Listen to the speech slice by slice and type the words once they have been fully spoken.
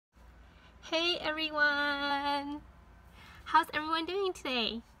Hey everyone! How's everyone doing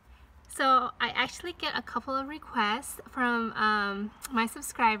today? So I actually get a couple of requests from my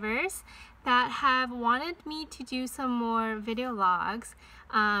subscribers that have wanted me to do some more video logs,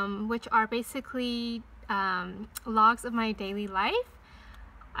 which are basically logs of my daily life.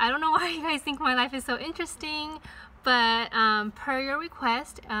 I don't know why you guys think my life is so interesting, but per your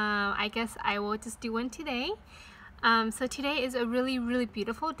request, I guess I will just do one today. So today is a really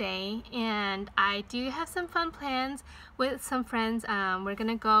beautiful day, and I do have some fun plans with some friends. We're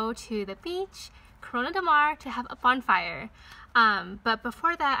gonna go to the beach, Corona del Mar, to have a bonfire. But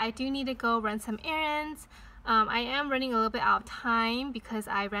before that, I do need to go run some errands. I am running a little bit out of time because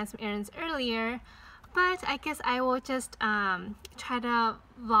I ran some errands earlier, but I guess I will just try to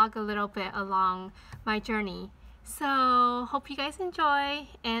vlog a little bit along my journey. So hope you guys enjoy,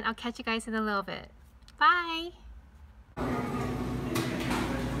 and I'll catch you guys in a little bit. Bye!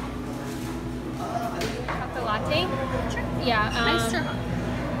 Chocolate latte? Sure. Yeah. Nice or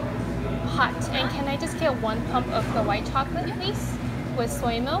hot. And can I just get one pump of the white chocolate, please? With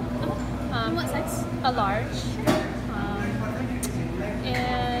soy milk? what size? A large.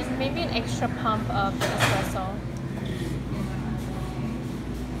 And maybe an extra pump of the espresso.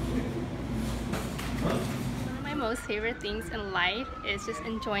 One of my most favorite things in life is just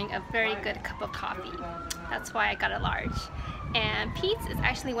enjoying a very good cup of coffee. That's why I got a large. And Pete's is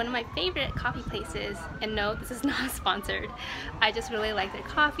actually one of my favorite coffee places, and no, this is not sponsored. I just really like their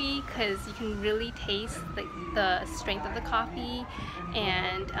coffee because you can really taste the strength of the coffee,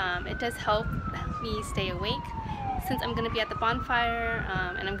 and it does help me stay awake. Since I'm going to be at the bonfire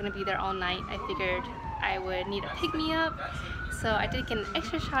and I'm going to be there all night, I figured I would need a pick-me-up, so I did get an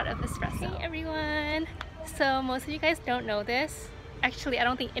extra shot of espresso. Hey everyone! So most of you guys don't know this. Actually, I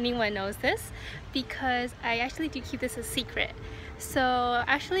don't think anyone knows this because I actually do keep this a secret. So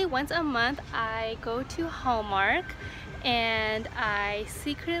actually once a month I go to Hallmark and I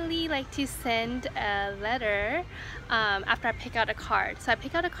secretly like to send a letter after I pick out a card. So I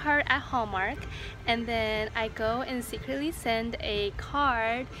pick out a card at Hallmark, and then I go and secretly send a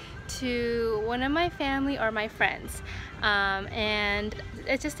card to one of my family or my friends, and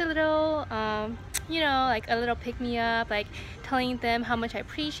it's just a little you know, like a little pick-me-up, like telling them how much I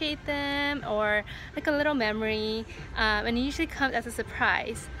appreciate them, or like a little memory, and it usually comes as a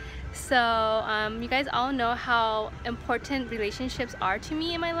surprise. So you guys all know how important relationships are to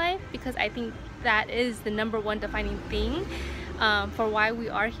me in my life, because I think that is the #1 defining thing for why we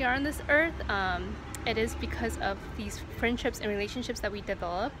are here on this earth. It is because of these friendships and relationships that we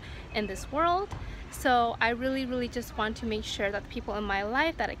develop in this world. So I really just want to make sure that the people in my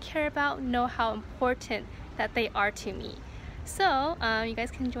life that I care about know how important that they are to me. So you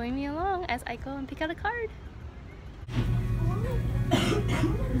guys can join me along as I go and pick out a card.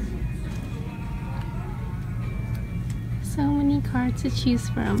 So many cards to choose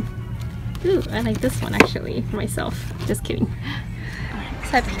from. Ooh, I like this one actually for myself. Just kidding.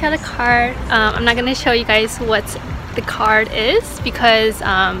 So I picked out a card. I'm not going to show you guys what the card is because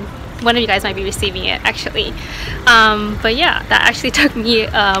one of you guys might be receiving it actually. But yeah, that actually took me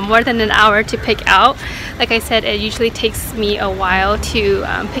more than an hour to pick out. Like I said, it usually takes me a while to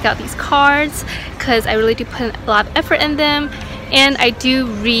pick out these cards because I really do put a lot of effort in them, and I do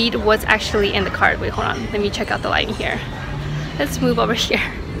read what's actually in the card. Wait, hold on, let me check out the lighting here. Let's move over here.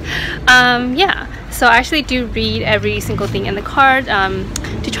 Yeah, so I actually do read every single thing in the card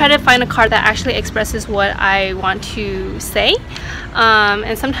to try to find a card that actually expresses what I want to say.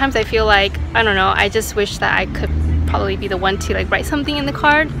 And sometimes I feel like, I don't know, I just wish that I could probably be the one to like write something in the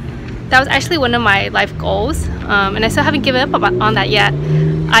card. That was actually one of my life goals, and I still haven't given up on that yet.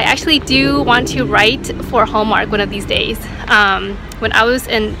 I actually do want to write for Hallmark one of these days. When I was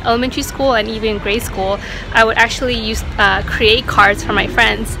in elementary school and even grade school, I would actually create cards for my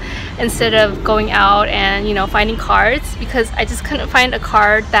friends instead of going out and, you know, finding cards, because I just couldn't find a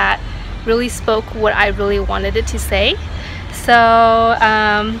card that really spoke what I really wanted it to say. So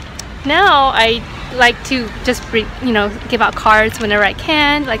now I like to just give out cards whenever I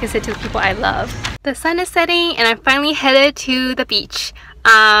can, like I said, to the people I love. The sun is setting and I'm finally headed to the beach.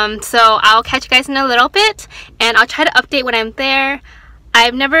 So I'll catch you guys in a little bit, and I'll try to update when I'm there.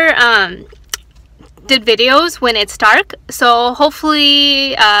 I've never did videos when it's dark, so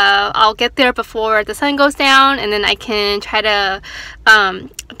hopefully I'll get there before the sun goes down, and then I can try to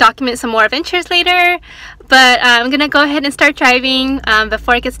document some more adventures later. But I'm gonna go ahead and start driving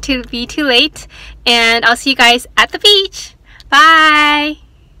before it gets to be too late, and I'll see you guys at the beach. Bye!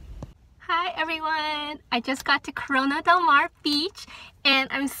 Hi everyone! I just got to Corona del Mar Beach and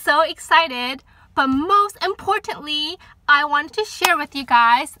I'm so excited, but most importantly, I wanted to share with you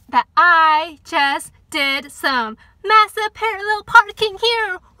guys that I just did some massive parallel parking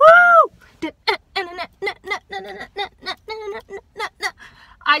here. Woo!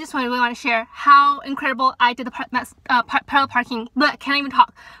 I just really want to share how incredible I did the parallel parking. But can't even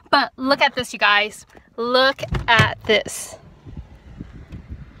talk. But look at this, you guys. Look at this.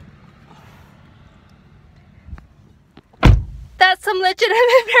 That's some legitimate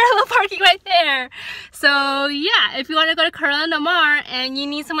parallel parking right there. So yeah, if you want to go to Corona Del Mar and you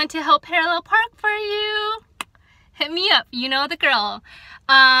need someone to help parallel park for you, hit me up. You know the girl.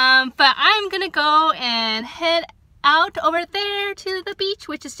 But I'm gonna go and head out over there to the beach,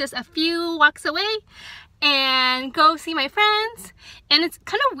 which is just a few walks away, and go see my friends. And it's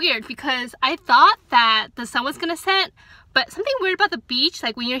kind of weird because I thought that the sun was gonna set, but something weird about the beach,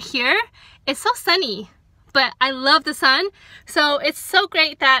 like when you're here, it's so sunny. But I love the sun, so it's so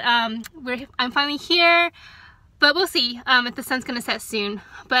great that I'm finally here. But we'll see if the sun's gonna set soon.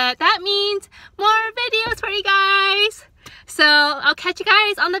 But that means more videos for you guys. So I'll catch you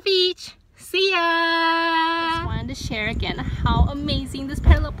guys on the beach. See ya! Just wanted to share again how amazing this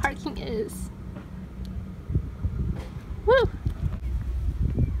parallel parking is. Woo!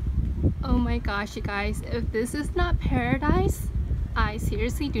 Oh my gosh, you guys, if this is not paradise, I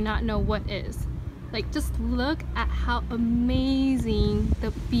seriously do not know what is. Like, just look at how amazing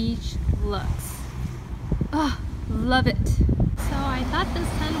the beach looks. Oh, love it. So I thought the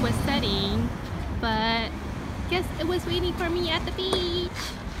sun was setting, but guess it was waiting for me at the beach.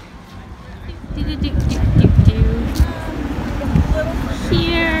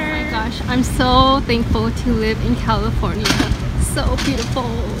 Here. Oh my gosh, I'm so thankful to live in California. So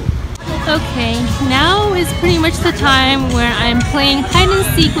beautiful. Okay, now is pretty much the time where I'm playing hide and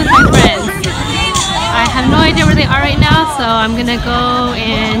seek with my friends. I have no idea where they are right now, so I'm gonna go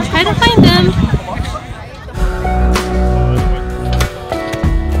and try to find them.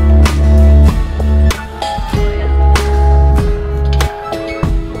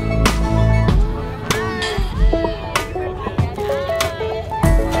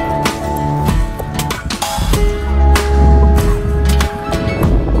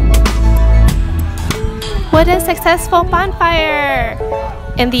 What a successful bonfire!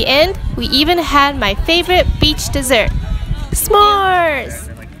 In the end, we even had my favorite beach dessert, s'mores!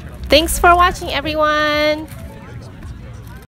 Thanks for watching, everyone!